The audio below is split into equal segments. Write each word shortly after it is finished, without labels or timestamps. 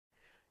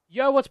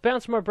Yo, what's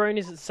bouncing my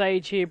bronies? It's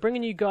Sage here,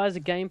 bringing you guys a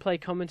gameplay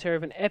commentary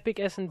of an epic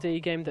S&D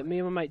game that me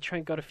and my mate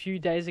Trent got a few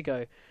days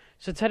ago.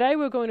 So today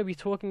we're going to be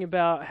talking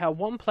about how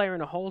one player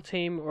in a whole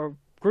team or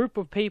group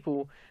of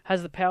people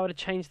has the power to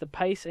change the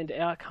pace and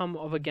outcome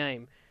of a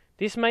game.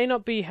 This may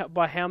not be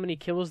by how many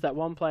kills that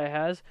one player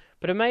has,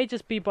 but it may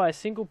just be by a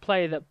single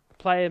play that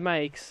player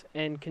makes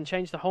and can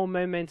change the whole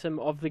momentum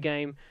of the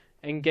game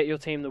and get your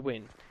team the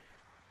win.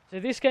 So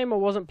this game I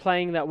wasn't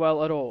playing that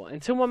well at all,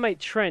 until my mate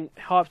Trent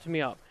hyped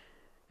me up.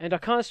 And I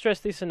can't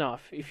stress this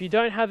enough, if you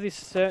don't have this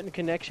certain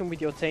connection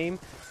with your team,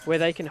 where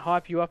they can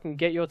hype you up and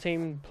get your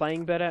team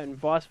playing better and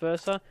vice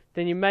versa,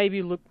 then you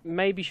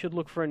maybe should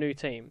look for a new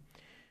team.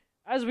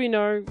 As we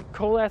know,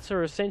 callouts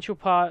are an essential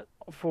part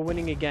for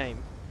winning a game.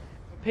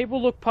 But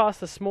people look past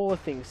the smaller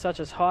things,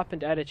 such as hype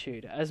and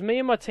attitude. As me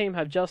and my team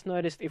have just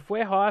noticed, if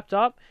we're hyped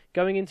up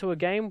going into a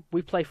game,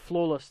 we play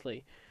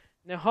flawlessly.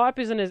 Now hype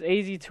isn't as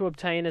easy to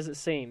obtain as it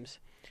seems.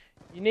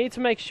 You need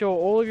to make sure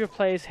all of your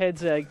players'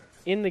 heads are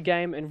in the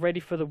game and ready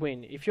for the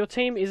win. If your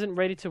team isn't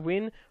ready to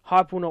win,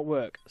 hype will not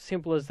work.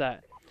 Simple as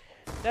that.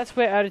 That's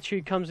where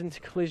attitude comes into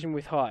collision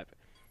with hype.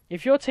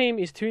 If your team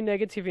is too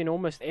negative in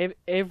almost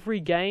every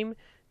game,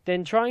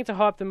 then trying to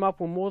hype them up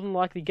will more than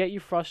likely get you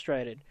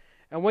frustrated.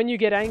 And when you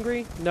get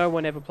angry, no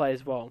one ever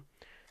plays well.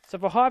 So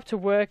for hype to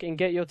work and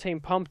get your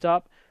team pumped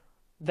up,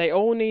 they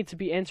all need to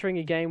be entering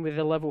a game with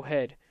a level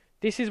head.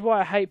 This is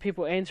why I hate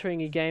people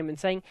entering a game and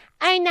saying,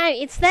 "Oh no,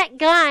 it's that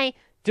guy."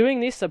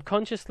 Doing this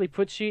subconsciously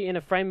puts you in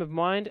a frame of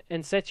mind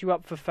and sets you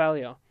up for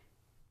failure.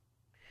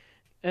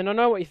 And I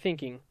know what you're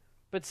thinking,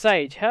 but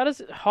Sage, how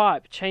does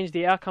hype change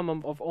the outcome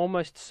of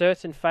almost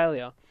certain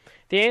failure?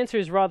 The answer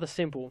is rather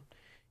simple.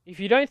 If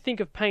you don't think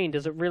of pain,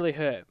 does it really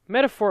hurt?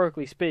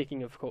 Metaphorically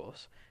speaking, of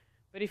course.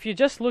 But if you're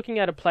just looking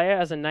at a player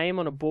as a name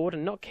on a board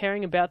and not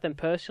caring about them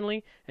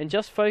personally and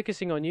just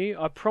focusing on you,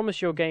 I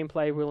promise your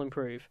gameplay will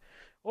improve.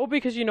 All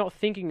because you're not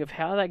thinking of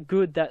how that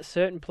good that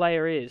certain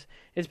player is.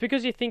 It's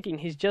because you're thinking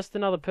he's just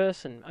another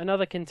person,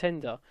 another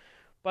contender.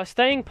 By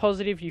staying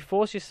positive, you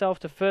force yourself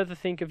to further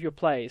think of your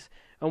plays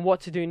and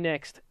what to do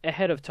next,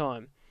 ahead of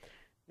time.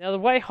 Now the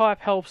way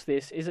hype helps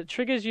this is it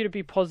triggers you to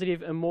be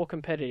positive and more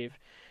competitive.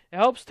 It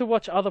helps to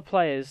watch other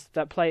players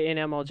that play in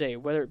MLG,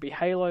 whether it be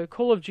Halo,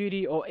 Call of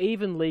Duty or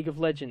even League of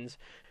Legends.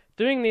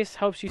 Doing this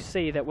helps you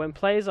see that when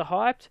players are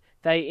hyped,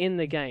 they are in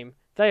the game.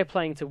 They are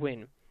playing to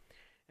win.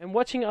 And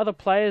watching other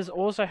players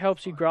also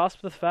helps you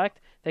grasp the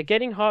fact that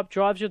getting hype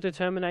drives your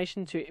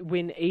determination to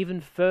win even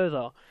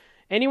further.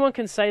 Anyone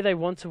can say they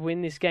want to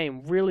win this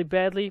game really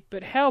badly,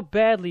 but how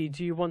badly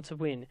do you want to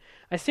win?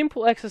 A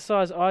simple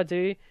exercise I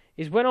do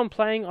is when I'm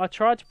playing, I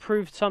try to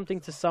prove something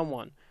to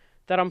someone.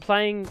 That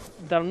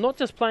I'm not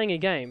just playing a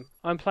game,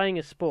 I'm playing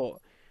a sport.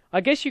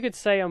 I guess you could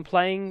say I'm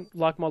playing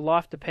like my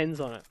life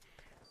depends on it.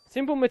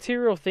 Simple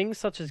material things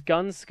such as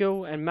gun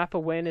skill and map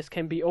awareness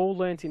can be all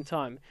learnt in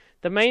time.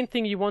 The main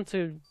thing you want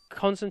to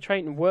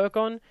concentrate and work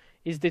on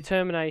is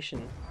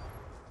determination.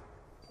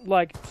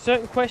 Like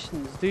certain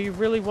questions, do you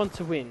really want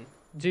to win?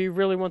 Do you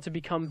really want to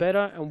become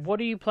better? And what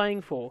are you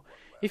playing for?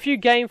 If you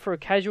game for a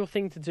casual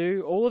thing to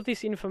do, all of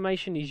this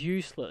information is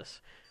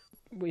useless.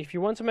 If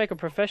you want to make a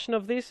profession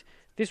of this,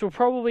 this will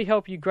probably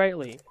help you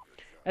greatly.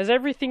 As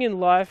everything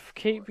in life,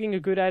 keeping a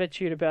good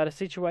attitude about a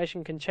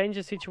situation can change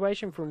a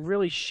situation from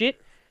really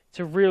shit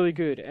to really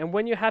good. And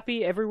when you're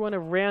happy, everyone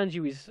around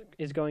you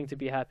is going to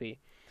be happy.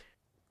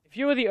 If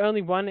you are the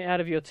only one out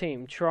of your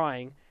team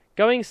trying,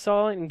 going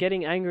silent and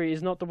getting angry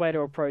is not the way to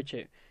approach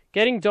it.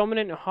 Getting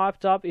dominant and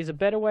hyped up is a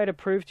better way to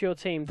prove to your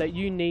team that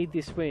you need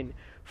this win.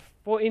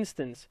 For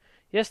instance,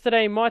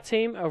 yesterday my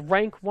team, a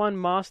rank 1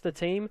 master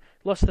team,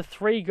 lost to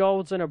 3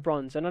 golds and a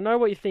bronze. And I know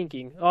what you're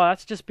thinking, oh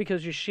that's just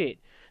because you're shit.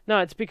 No,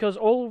 it's because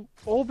all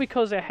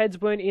because our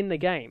heads weren't in the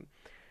game.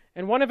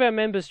 And one of our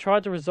members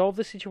tried to resolve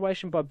the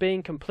situation by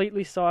being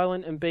completely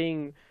silent and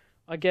being,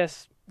 I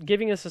guess,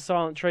 giving us a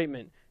silent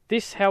treatment.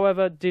 This,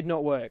 however, did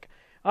not work.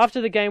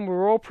 After the game, we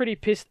were all pretty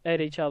pissed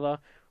at each other.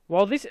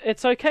 While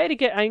it's okay to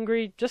get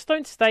angry, just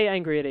don't stay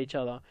angry at each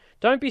other.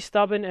 Don't be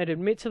stubborn and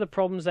admit to the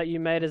problems that you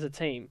made as a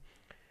team.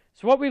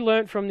 So what we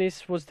learnt from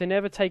this was to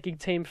never take a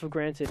team for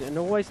granted and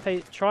always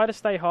try to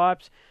stay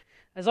hyped.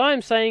 As I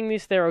am saying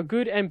this, there are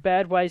good and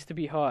bad ways to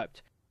be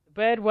hyped. The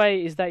bad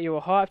way is that you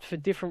are hyped for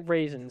different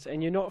reasons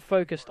and you're not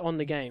focused on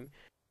the game.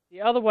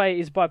 The other way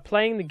is by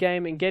playing the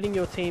game and getting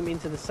your team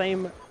into the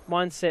same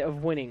mindset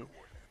of winning.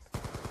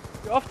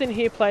 You often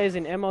hear players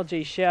in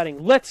MLG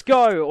shouting, "Let's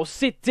go!" or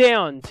 "Sit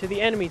down!" to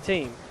the enemy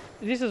team.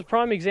 This is a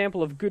prime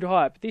example of good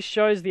hype. This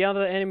shows the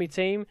other enemy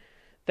team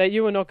that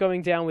you are not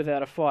going down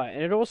without a fight.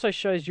 And it also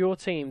shows your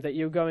team that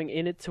you're going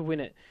in it to win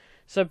it.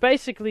 So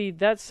basically,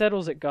 that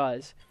settles it,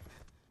 guys.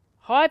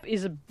 Hype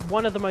is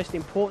one of the most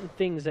important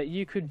things that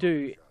you could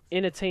do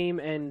in a team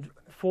and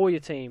for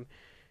your team.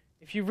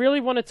 If you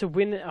really wanted to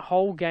win a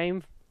whole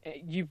game,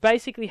 you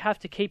basically have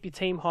to keep your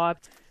team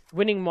hyped,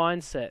 winning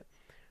mindset.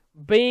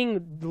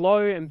 Being low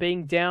and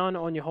being down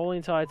on your whole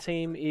entire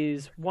team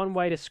is one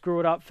way to screw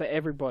it up for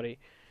everybody.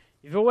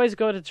 You've always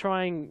got to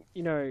try and,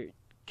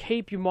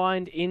 keep your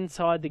mind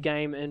inside the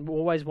game and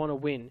always want to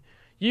win.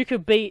 You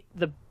could beat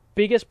the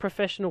biggest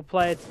professional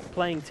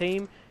playing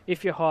team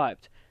if you're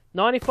hyped.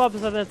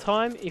 95% of the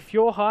time, if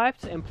you're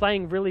hyped and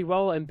playing really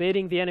well and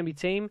beating the enemy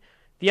team,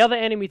 the other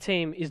enemy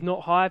team is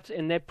not hyped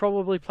and they're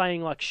probably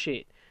playing like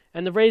shit.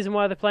 And the reason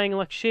why they're playing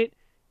like shit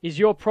is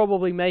you're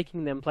probably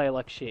making them play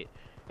like shit.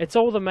 It's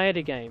all the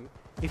meta game.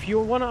 If you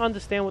want to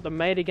understand what the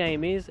meta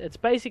game is, it's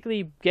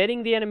basically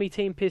getting the enemy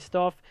team pissed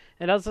off,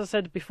 and as I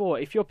said before,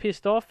 if you're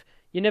pissed off,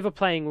 you're never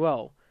playing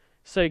well.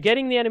 So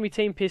getting the enemy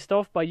team pissed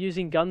off by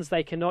using guns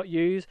they cannot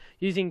use,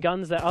 using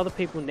guns that other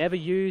people never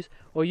use,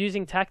 or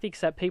using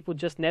tactics that people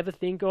just never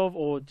think of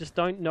or just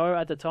don't know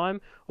at the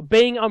time, or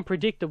being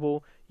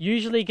unpredictable,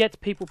 usually gets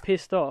people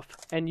pissed off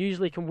and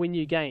usually can win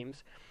you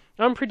games.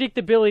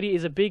 Unpredictability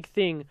is a big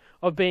thing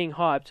of being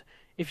hyped.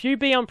 If you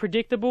be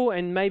unpredictable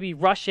and maybe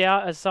rush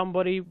out as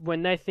somebody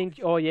when they think,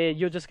 oh yeah,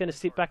 you're just going to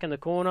sit back in the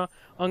corner,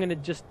 I'm going to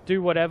just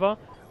do whatever.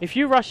 If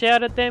you rush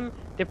out at them,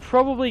 they're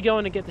probably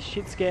going to get the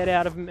shit scared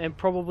out of them and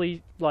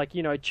probably, like,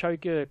 you know,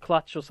 choke a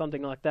clutch or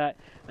something like that,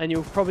 and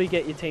you'll probably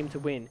get your team to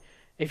win.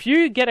 If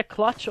you get a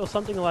clutch or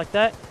something like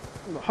that,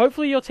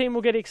 hopefully your team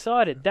will get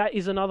excited. That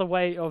is another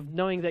way of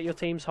knowing that your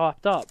team's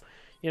hyped up.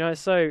 You know,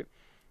 so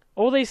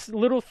all these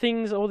little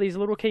things, all these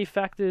little key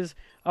factors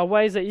are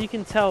ways that you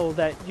can tell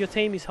that your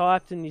team is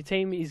hyped and your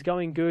team is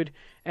going good.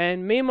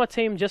 And me and my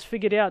team just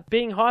figured out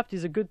being hyped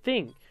is a good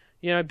thing.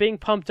 You know, being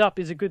pumped up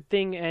is a good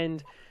thing,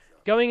 and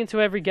going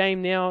into every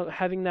game now,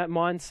 having that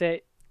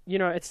mindset, you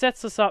know, it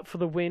sets us up for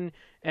the win.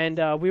 And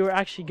we were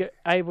actually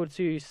able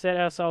to set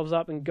ourselves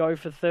up and go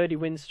for 30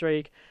 win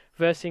streak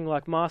versus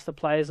like master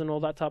players and all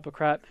that type of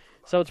crap.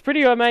 So it's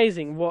pretty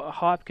amazing what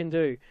hype can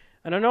do.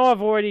 And I know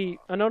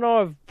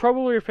I've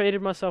probably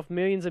repeated myself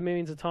millions and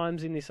millions of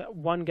times in this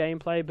one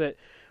gameplay, but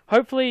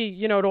hopefully,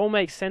 you know, it all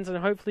makes sense, and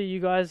hopefully you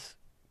guys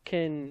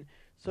can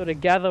sort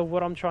of gather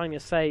what I'm trying to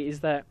say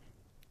is that,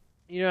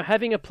 you know,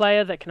 having a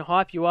player that can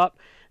hype you up,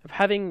 of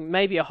having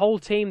maybe a whole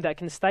team that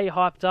can stay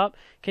hyped up,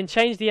 can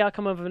change the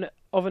outcome of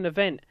an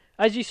event.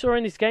 As you saw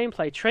in this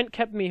gameplay, Trent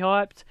kept me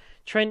hyped,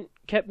 Trent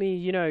kept me,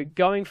 you know,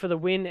 going for the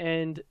win,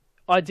 and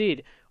I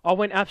did. I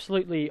went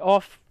absolutely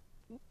off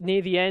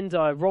near the end.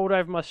 I rolled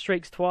over my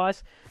streaks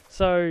twice.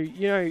 So,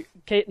 you know,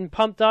 keeping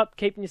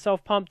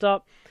yourself pumped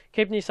up,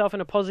 keeping yourself in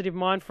a positive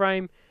mind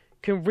frame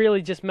can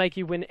really just make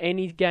you win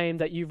any game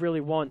that you really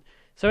want.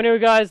 So anyway,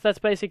 guys, that's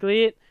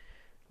basically it.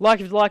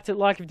 Like if you liked it,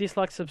 like if you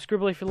disliked,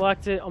 subscribe if you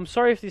liked it. I'm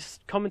sorry if this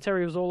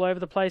commentary was all over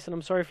the place, and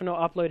I'm sorry for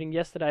not uploading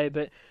yesterday,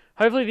 but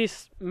hopefully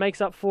this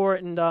makes up for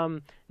it,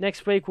 and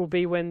next week will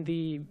be when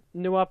the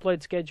new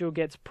upload schedule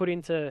gets put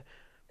into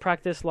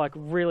practice, like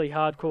really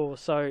hardcore.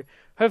 So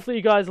hopefully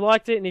you guys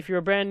liked it, and if you're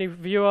a brand new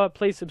viewer,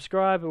 please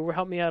subscribe. It will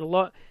help me out a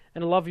lot,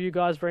 and I love you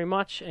guys very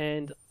much,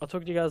 and I'll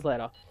talk to you guys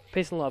later.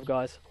 Peace and love,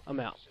 guys. I'm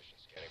out.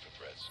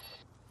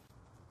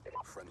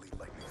 Friendly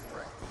lightning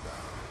strike.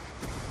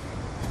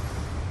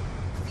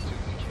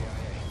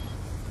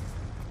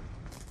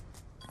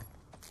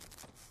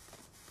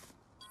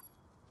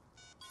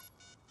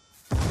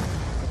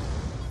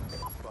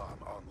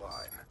 Bomb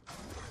online.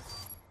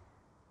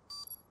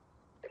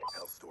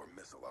 Hellstorm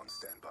missile on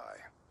standby.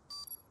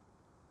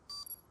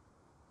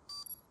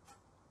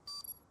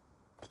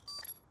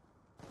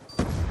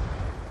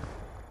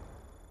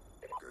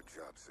 Good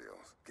job,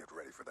 SEALs. Get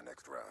ready for the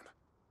next round.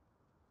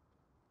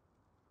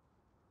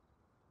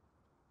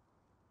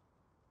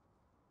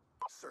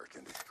 Search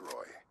and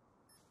destroy.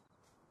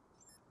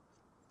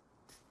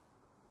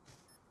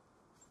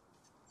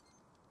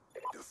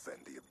 Defend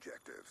the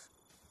objectives.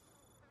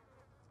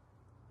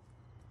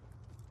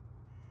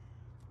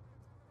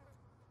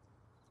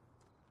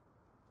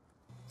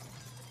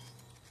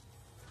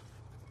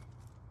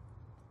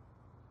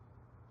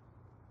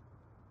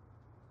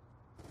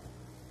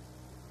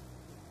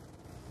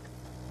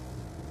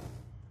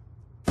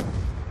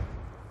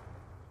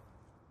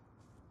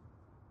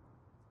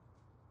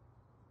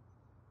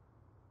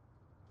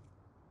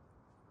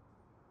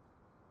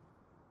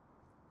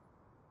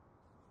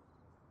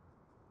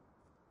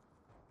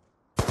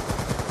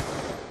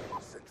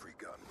 Sentry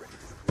gun ready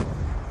to deploy.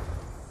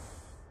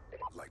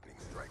 Lightning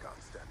strike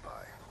on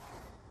standby.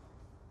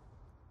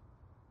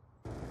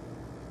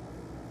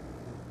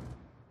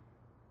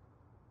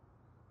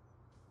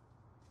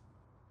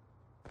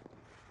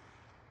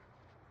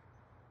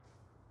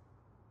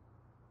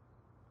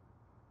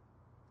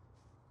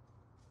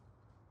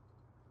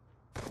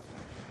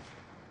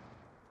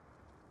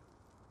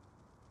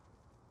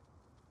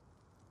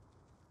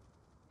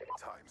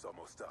 Time's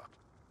almost up.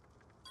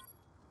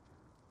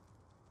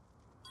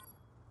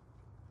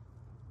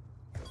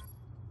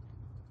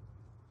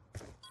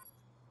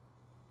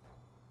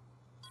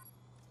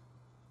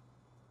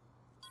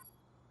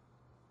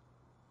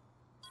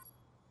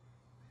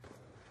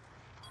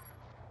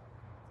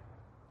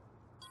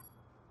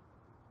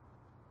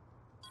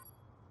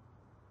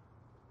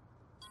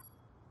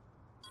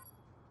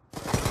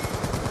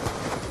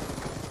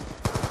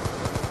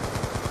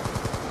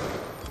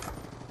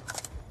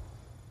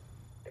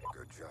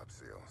 Good job,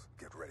 SEALs.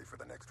 Get ready for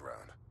the next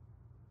round.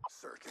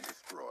 Search and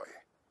destroy.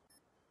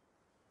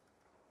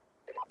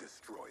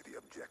 Destroy the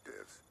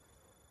objectives.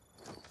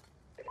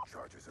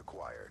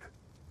 acquired.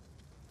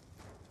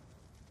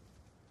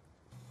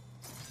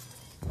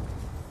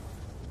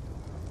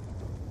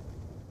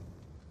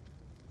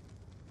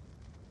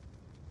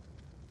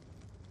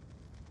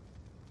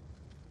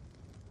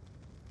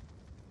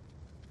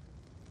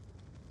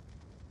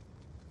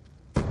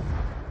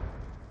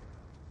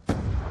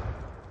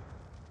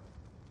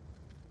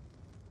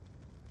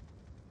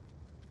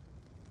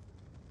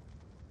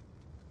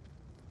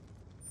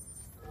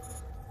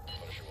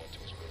 Punisher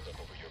 1-2 is moved up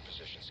over your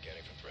position,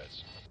 scanning for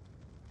threats.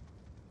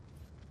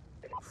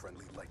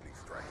 Friendly lightning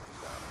strike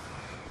inbound.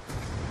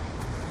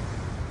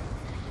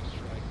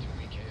 Strike to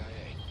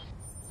EKIA.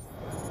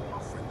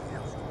 Friendly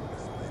hailstorm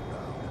missile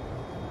inbound.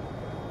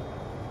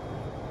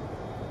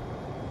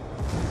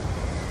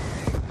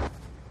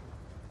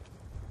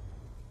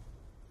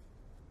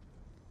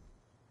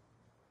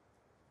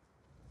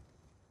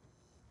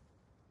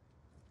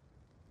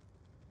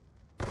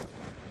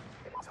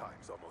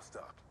 Time's almost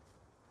up.